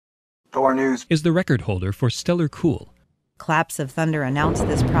Thor News is the record holder for stellar cool. Claps of thunder announce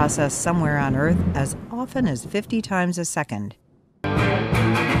this process somewhere on Earth as often as 50 times a second.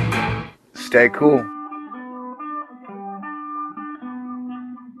 Stay cool.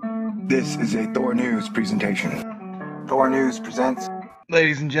 This is a Thor News presentation. Thor News presents.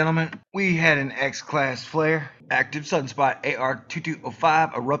 Ladies and gentlemen, we had an X-class flare. Active sunspot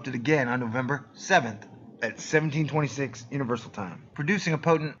AR2205 erupted again on November 7th at 1726 Universal Time, producing a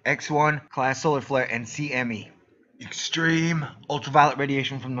potent X1 class solar flare and CME. Extreme ultraviolet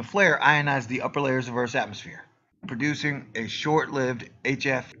radiation from the flare ionized the upper layers of Earth's atmosphere, producing a short-lived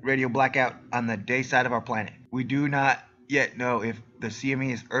HF radio blackout on the day side of our planet. We do not yet know if the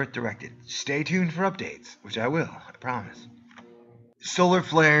CME is Earth-directed. Stay tuned for updates, which I will, I promise. Solar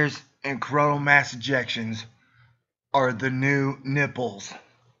flares and coronal mass ejections are the new nipples.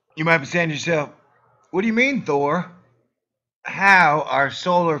 You might be saying to yourself, what do you mean, Thor? How are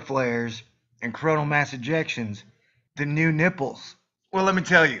solar flares and coronal mass ejections the new nipples? Well, let me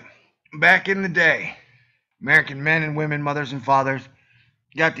tell you. Back in the day, American men and women, mothers and fathers,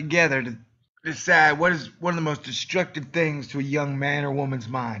 got together to decide what is one of the most destructive things to a young man or woman's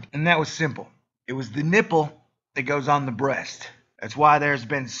mind. And that was simple. It was the nipple that goes on the breast. That's why there's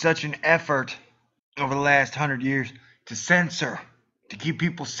been such an effort over the last 100 years to censor, to keep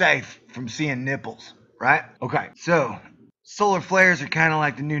people safe from seeing nipples, right? Okay, so solar flares are kind of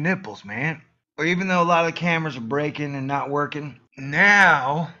like the new nipples, man. Or even though a lot of the cameras are breaking and not working,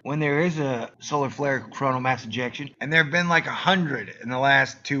 now when there is a solar flare coronal mass ejection, and there have been like 100 in the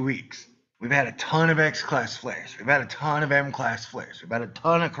last 2 weeks, we've had a ton of X-class flares, we've had a ton of M-class flares, we've had a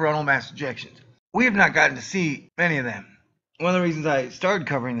ton of coronal mass ejections. We have not gotten to see many of them. One of the reasons I started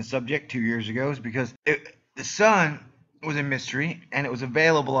covering the subject 2 years ago is because the sun was a mystery and it was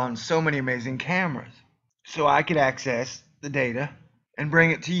available on so many amazing cameras. So I could access the data and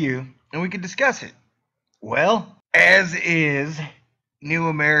bring it to you and we could discuss it. Well, as is new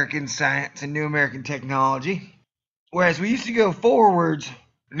American science and new American technology, whereas we used to go forwards,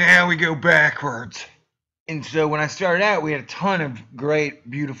 now we go backwards. And so when I started out, we had a ton of great,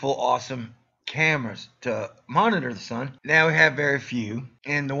 beautiful, awesome cameras to monitor the sun. Now we have very few,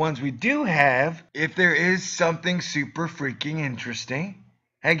 and the ones we do have, if there is something super freaking interesting,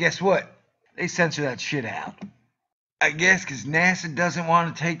 hey, guess what? They censor that shit out. I guess because NASA doesn't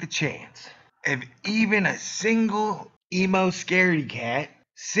want to take the chance of even a single emo scaredy cat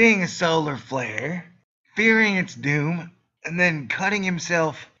seeing a solar flare, fearing its doom, and then cutting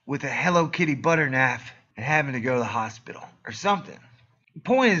himself with a Hello Kitty butter knife and having to go to the hospital or something. The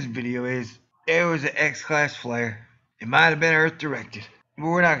point of this video is there was an X-class flare. It might have been Earth-directed, but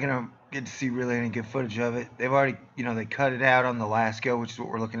we're not going to get to see really any good footage of it. They've already, they cut it out on the last go, which is what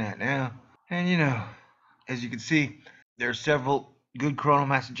we're looking at now. And, as you can see, there are several good coronal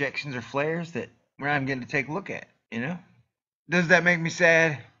mass ejections or flares that we're not even getting to take a look at, Does that make me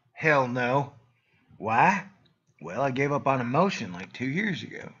sad? Hell no. Why? Well, I gave up on emotion like 2 years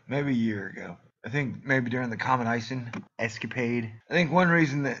ago, maybe a year ago. I think maybe during the Comet Icing escapade. I think one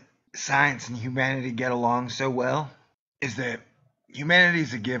reason that science and humanity get along so well is that humanity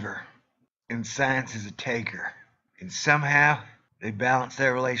is a giver and science is a taker. And somehow they balance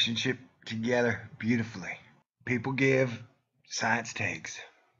their relationship together beautifully. People give, science takes.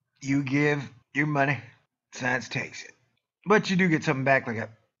 You give your money, science takes it. But you do get something back, like a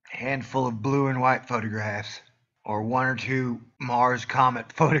handful of blue and white photographs, or 1 or 2 Mars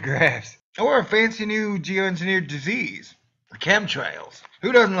comet photographs, or a fancy new geoengineered disease, or chemtrails.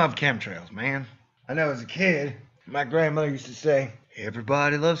 Who doesn't love chemtrails, man? I know as a kid, my grandmother used to say,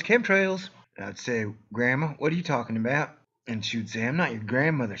 everybody loves chemtrails. And I'd say, Grandma, what are you talking about? And she would say, I'm not your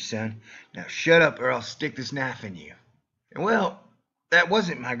grandmother, son. Now shut up or I'll stick this knife in you. And well, that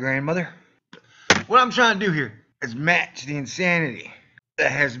wasn't my grandmother. What I'm trying to do here is match the insanity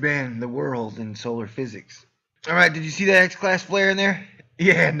that has been the world in solar physics. Alright, did you see that X-class flare in there?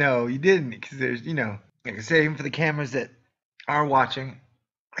 Yeah, no, you didn't, because there's, like I said, even for the cameras that are watching,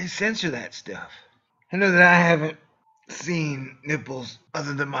 they censor that stuff. I know that I haven't seen nipples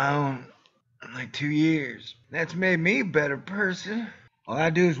other than my own in like 2 years. That's made me a better person. All I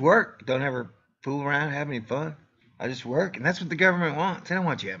do is work. Don't ever fool around, have any fun. I just work, and that's what the government wants. They don't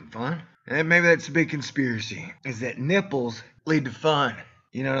want you having fun. And maybe that's a big conspiracy, is that nipples lead to fun.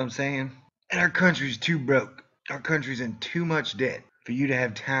 You know what I'm saying? And our country's too broke. Our country's in too much debt for you to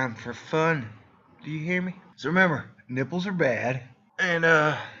have time for fun. Do you hear me? So remember, nipples are bad. And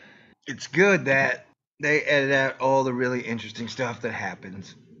it's good that they edit out all the really interesting stuff that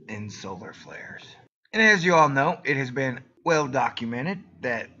happens in solar flares. And as you all know, it has been well documented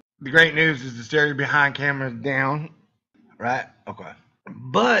that the great news is the stereo behind camera is down. Right? Okay.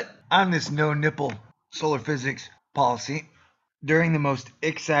 But on this no nipple solar physics policy during the most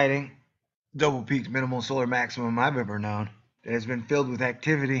exciting double peaked minimal solar maximum I've ever known that has been filled with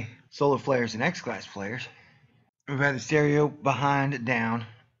activity, solar flares and X-class flares. We've had the stereo behind down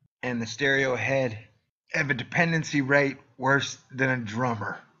and the stereo ahead have a dependency rate worse than a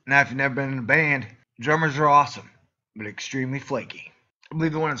drummer. Now, if you've never been in a band, drummers are awesome, but extremely flaky. I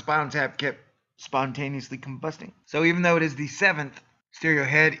believe the one on Spinal Tap kept spontaneously combusting. So even though it is the 7th stereo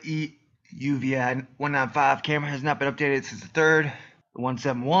head UVI 195 camera has not been updated since the 3rd, the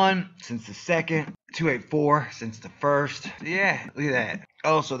 171 since the 2nd, 284 since the 1st. Yeah, look at that.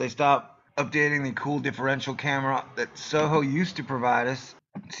 Also, they stopped updating the cool differential camera that Soho used to provide us.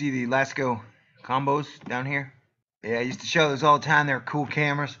 See the Lasco combos down here? Yeah, I used to show those all the time. They're cool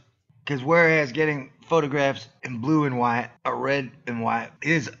cameras. Because whereas getting photographs in blue and white or red and white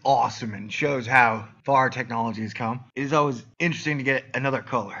is awesome and shows how far technology has come, it is always interesting to get another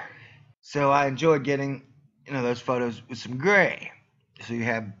color. So I enjoyed getting, those photos with some gray. So you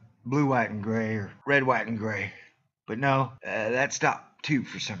have blue, white, and gray, or red, white, and gray. But no, that stopped too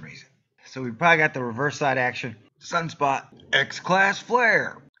for some reason. So we probably got the reverse side action. Sunspot X-class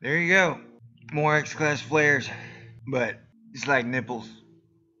flare. There you go. More X-class flares. But it's like nipples.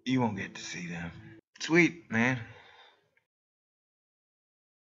 You won't get to see them. Sweet, man.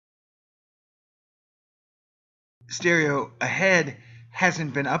 Stereo ahead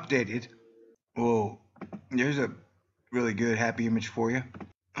hasn't been updated. Whoa, there's a really good happy image for you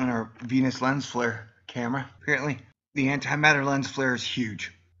on our Venus lens flare camera. Apparently, the antimatter lens flare is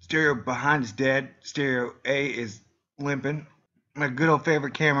huge. Stereo behind is dead. Stereo A is limping. My good old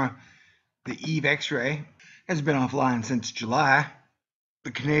favorite camera, the Eve X-ray, has been offline since July.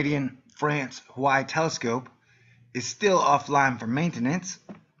 The Canadian, France, Hawaii telescope is still offline for maintenance.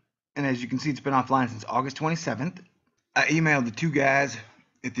 And as you can see, it's been offline since August 27th. I emailed the two guys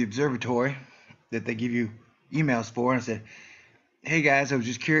at the observatory that they give you emails for, and I said, hey guys, I was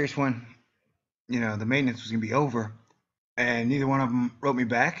just curious when, the maintenance was going to be over. And neither one of them wrote me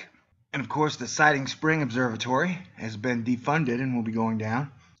back. And of course, the Siding Spring Observatory has been defunded and will be going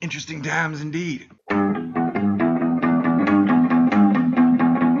down. Interesting times indeed.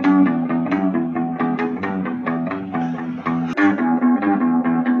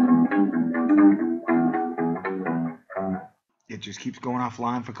 It just keeps going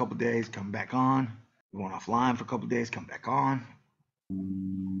offline for a couple days, come back on. Going offline for a couple days, come back on.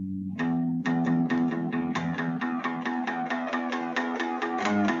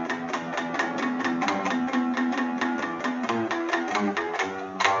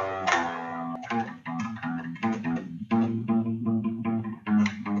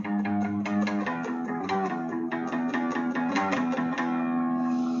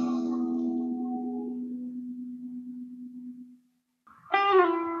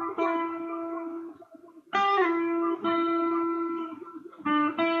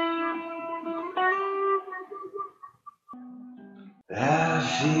 I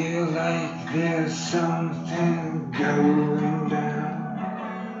feel like there's something going down.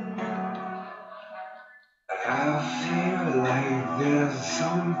 I feel like there's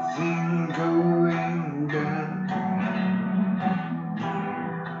something going down.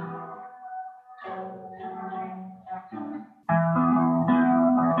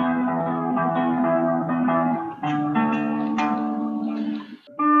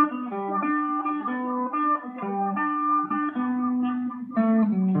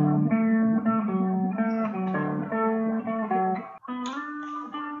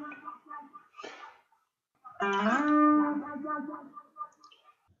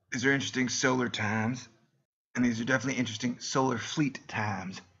 These are interesting solar times, and these are definitely interesting solar fleet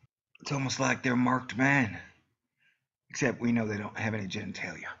times. It's almost like they're marked men, except we know they don't have any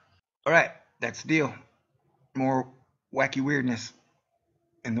genitalia. All right, that's the deal. More wacky weirdness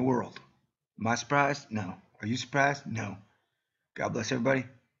in the world. Am I surprised? No. Are you surprised? No. God bless everybody.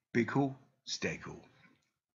 Be cool. Stay cool.